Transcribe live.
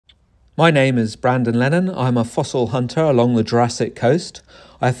My name is Brandon Lennon. I'm a fossil hunter along the Jurassic coast.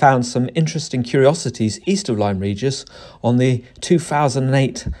 I found some interesting curiosities east of Lyme Regis on the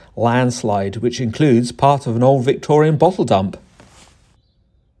 2008 landslide, which includes part of an old Victorian bottle dump.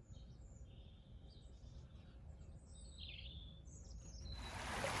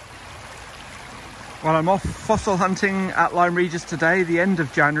 Well, I'm off fossil hunting at Lyme Regis today, the end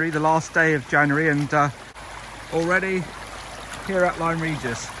of January, the last day of January, and already here at Lyme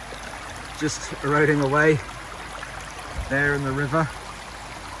Regis, just eroding away there in the river.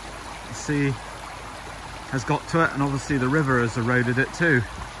 The sea has got to it, and obviously the river has eroded it too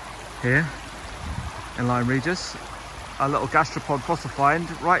here in Lyme Regis. A little gastropod fossil find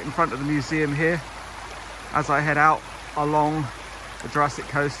right in front of the museum here as I head out along the Jurassic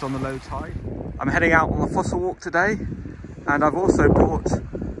coast on the low tide. I'm heading out on the fossil walk today, and I've also brought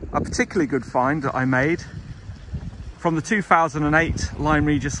a particularly good find that I made from the 2008 Lyme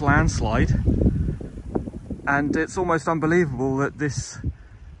Regis landslide. And it's almost unbelievable that this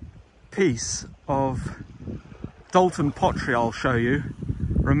piece of Dalton pottery I'll show you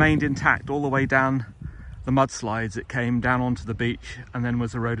remained intact all the way down the mudslides. It came down onto the beach and then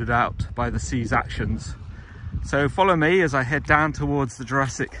was eroded out by the sea's actions. So follow me as I head down towards the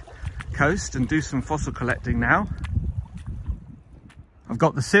Jurassic coast and do some fossil collecting now. I've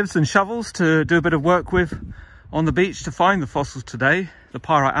got the sieves and shovels to do a bit of work with on the beach to find the fossils today, the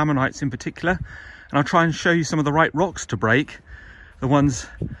pyrite ammonites in particular, and I'll try and show you some of the right rocks to break, the ones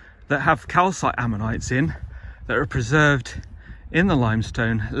that have calcite ammonites in, that are preserved in the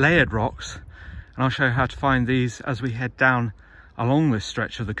limestone layered rocks, and I'll show you how to find these as we head down along this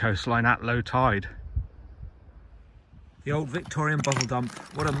stretch of the coastline at low tide. The old Victorian bottle dump.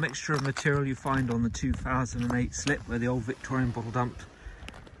 What a mixture of material you find on the 2008 slip where the old Victorian bottle dump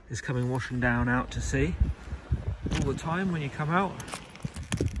is coming washing down out to sea. All the time when you come out,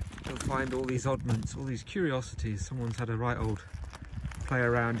 you'll find all these oddments, all these curiosities. Someone's had a right old play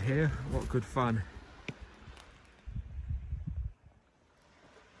around here. What good fun.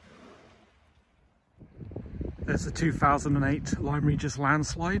 There's the 2008 Lyme Regis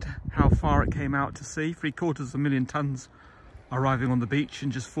landslide, how far it came out to sea. 750,000 tons arriving on the beach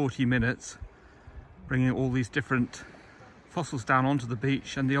in just 40 minutes, bringing all these different fossils down onto the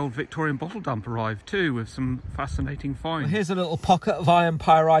beach, and the old Victorian bottle dump arrived too with some fascinating finds. Well, here's a little pocket of iron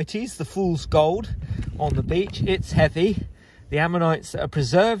pyrites, the fool's gold on the beach. It's heavy. The ammonites that are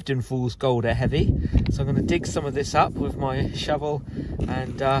preserved in fool's gold are heavy, so I'm going to dig some of this up with my shovel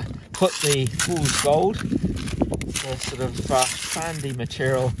and put the fool's gold, the sort of sandy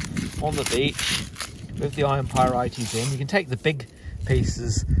material on the beach with the iron pyrites in. You can take the big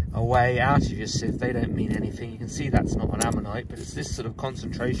pieces away out of your sieve, they don't mean anything. You can see that's not an ammonite, but it's this sort of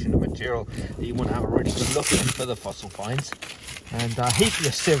concentration of material that you want to have a really good look at for the fossil finds. And heat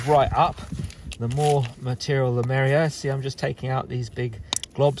your sieve right up. The more material the merrier. See, I'm just taking out these big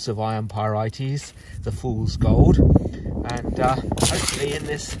globs of iron pyrites, the fool's gold, and hopefully in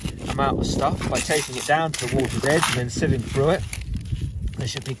this amount of stuff, by taking it down to the water's edge and then sieving through it, there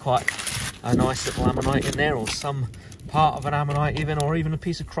should be quite a nice little ammonite in there, or some part of an ammonite even, or even a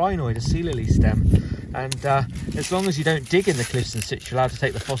piece of crinoid, a sea lily stem. And as long as you don't dig in the cliffs and such, you're allowed to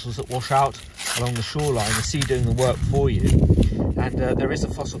take the fossils that wash out along the shoreline, the sea doing the work for you. And there is a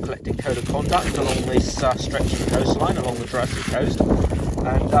fossil collecting code of conduct along this stretch of the coastline, along the Jurassic coast.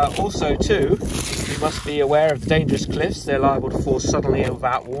 And also too, you must be aware of the dangerous cliffs. They're liable to fall suddenly and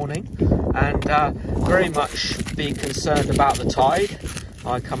without warning, and very much be concerned about the tide.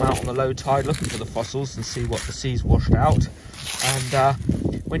 I come out on the low tide looking for the fossils and see what the sea's washed out.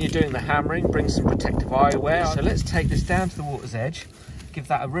 And when you're doing the hammering, bring some protective eyewear. So let's take this down to the water's edge, give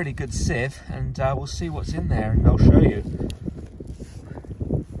that a really good sieve, and we'll see what's in there, and I'll show you.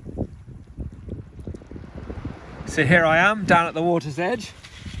 So here I am down at the water's edge.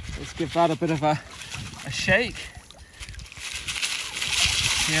 Let's give that a bit of a shake.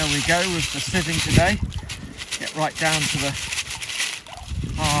 Here we go with the sieving today. Get right down to the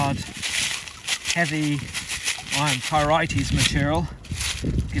hard, heavy iron pyrites material.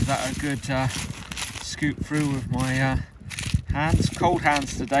 Give that a good scoop through with my hands. Cold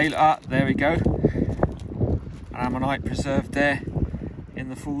hands today. There we go. An ammonite preserved there in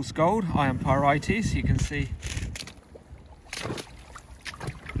the fool's gold, iron pyrites. You can see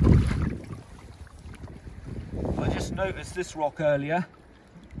I just noticed this rock earlier,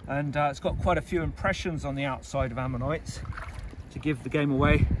 and it's got quite a few impressions on the outside of ammonites. To give the game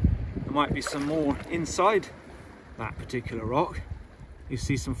away, there might be some more inside that particular rock. You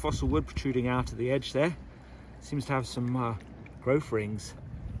see some fossil wood protruding out of the edge there. Seems to have some growth rings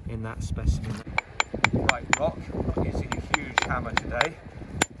in that specimen. Right rock, I'm not using a huge hammer today.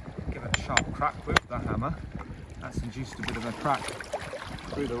 Give it sharp crack with the hammer. That's induced a bit of a crack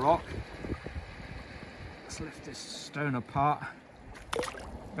through the rock. Let's lift this stone apart.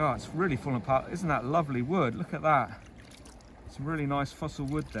 Oh, it's really falling apart. Isn't that lovely wood? Look at that. Some really nice fossil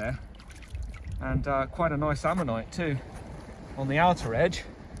wood there. And quite a nice ammonite too. On the outer edge,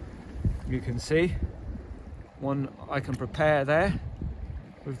 you can see one I can prepare there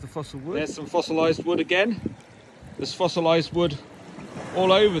with the fossil wood. There's some fossilized wood again. There's fossilized wood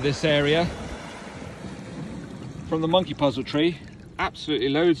all over this area from the monkey puzzle tree. Absolutely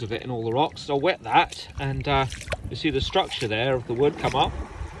loads of it in all the rocks. I'll wet that, and you see the structure there of the wood come up.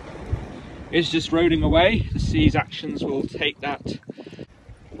 It's just eroding away. The sea's actions will take that.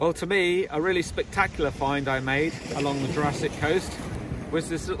 Well, to me, a really spectacular find I made along the Jurassic coast was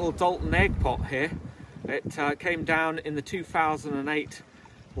this little Dalton Egg Pot here. It came down in the 2008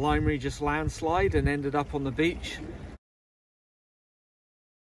 Lyme Regis landslide and ended up on the beach.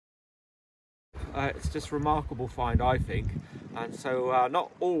 It's just a remarkable find, I think. And so not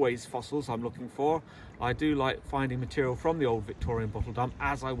always fossils I'm looking for. I do like finding material from the old Victorian bottle dump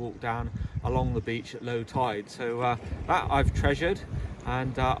as I walk down along the beach at low tide. So that I've treasured,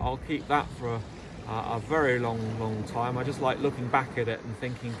 and I'll keep that for a very long time. I just like looking back at it and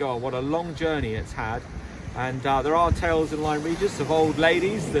thinking, God, what a long journey it's had. And there are tales in Lyme Regis of old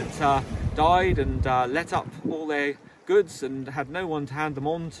ladies that died and let up all their goods and had no one to hand them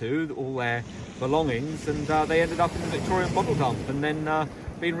on to, all their belongings, and they ended up in the Victorian bottle dump and then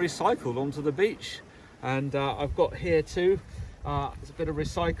being recycled onto the beach. And I've got here too, there's a bit of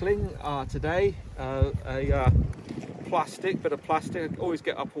recycling today, a bit of plastic. I always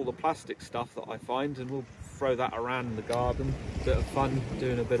get up all the plastic stuff that I find, and we'll throw that around in the garden. Bit of fun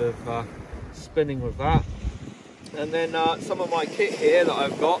doing a bit of spinning with that. And then some of my kit here that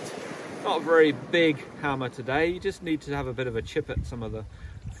I've got. Not a very big hammer today. You just need to have a bit of a chip at some of the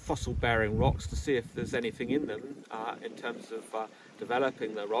fossil bearing rocks to see if there's anything in them in terms of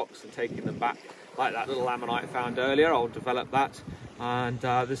developing the rocks and taking them back, like that little ammonite found earlier. I'll develop that. And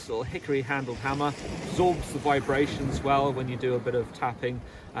this little hickory handled hammer absorbs the vibrations well when you do a bit of tapping,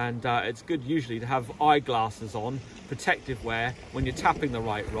 and it's good usually to have eyeglasses on, protective wear, when you're tapping the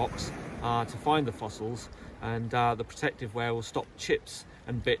right rocks to find the fossils, and the protective wear will stop chips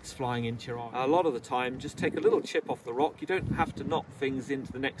and bits flying into your eye. A lot of the time, just take a little chip off the rock. You don't have to knock things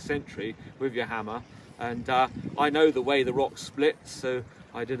into the next century with your hammer. And I know the way the rock splits, so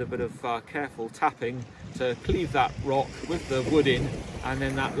I did a bit of careful tapping to cleave that rock with the wood in, and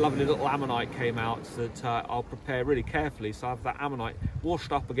then that lovely little ammonite came out that I'll prepare really carefully, so I have that ammonite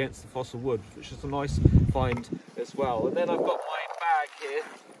washed up against the fossil wood, which is a nice find as well. And then I've got my bag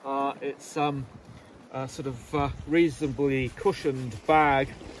here. It's a sort of reasonably cushioned bag.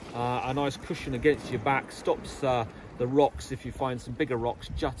 A nice cushion against your back stops the rocks, if you find some bigger rocks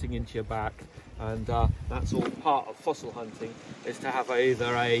jutting into your back. And that's all part of fossil hunting, is to have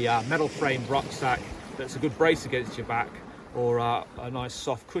either a metal framed rucksack that's a good brace against your back, or a nice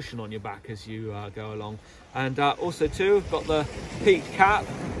soft cushion on your back as you go along. And also too, got the peak cap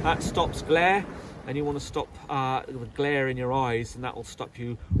that stops glare, and you want to stop the glare in your eyes, and that will stop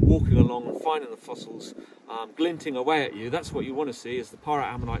you walking along and finding the fossils glinting away at you. That's what you want to see, is the pirate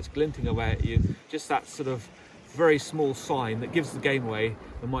ammonites glinting away at you. Just that sort of very small sign that gives the game away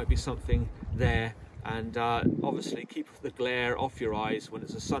there might be something there. And obviously keep the glare off your eyes when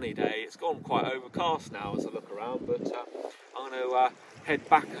it's a sunny day. It's gone quite overcast now as I look around, but I'm going to head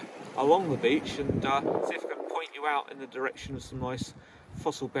back along the beach and see if I can point you out in the direction of some nice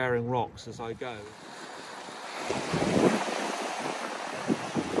fossil bearing rocks as I go.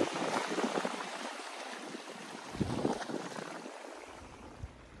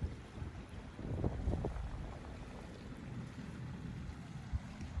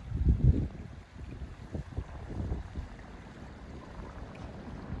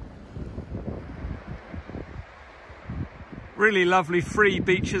 Really lovely free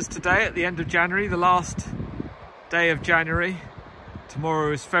beaches today at the end of January, the last day of January.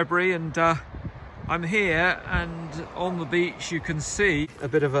 Tomorrow is February, and I'm here, and on the beach you can see a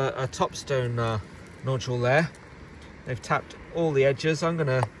bit of a topstone nodule there. They've tapped all the edges. I'm going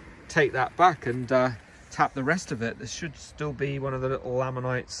to take that back and tap the rest of it. There should still be one of the little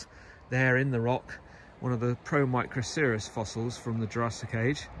ammonites there in the rock, one of the Pro-Microceras fossils from the Jurassic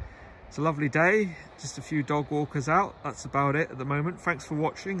age. It's a lovely day, just a few dog walkers out. That's about it at the moment. Thanks for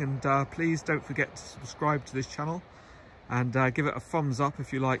watching, and please don't forget to subscribe to this channel, and give it a thumbs up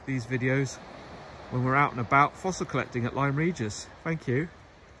if you like these videos when we're out and about fossil collecting at Lyme Regis. Thank you.